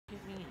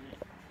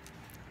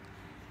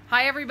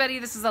Hi everybody,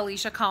 this is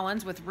Alisha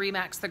Collins with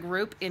Remax the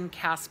Group in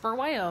Casper,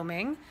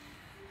 Wyoming.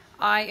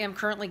 I am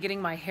currently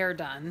getting my hair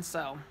done,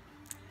 so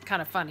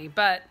kind of funny,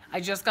 but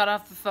I just got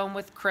off the phone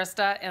with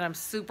Krista and I'm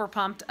super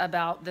pumped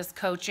about this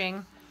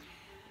coaching.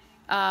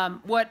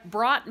 What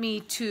brought me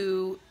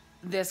to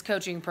this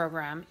coaching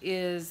program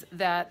is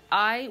that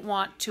I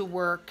want to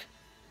work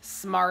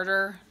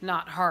smarter,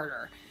 not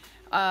harder.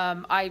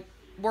 I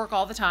work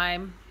all the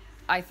time,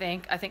 I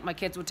think my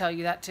kids would tell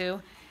you that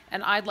too.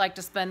 And I'd like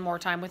to spend more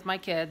time with my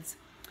kids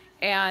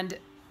and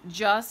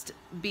just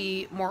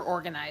be more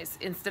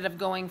organized instead of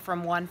going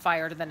from one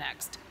fire to the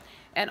next.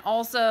 And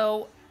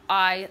also,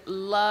 I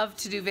love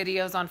to do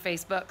videos on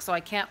Facebook, so I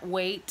can't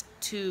wait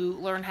to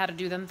learn how to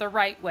do them the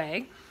right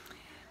way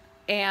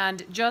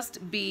and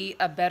just be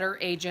a better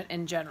agent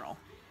in general.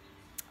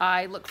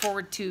 I look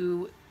forward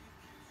to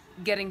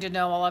getting to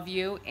know all of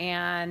you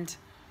and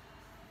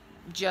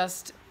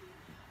just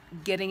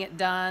getting it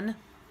done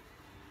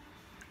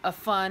a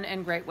fun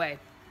and great way.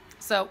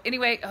 So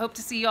anyway, I hope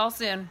to see you all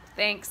soon.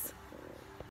 Thanks.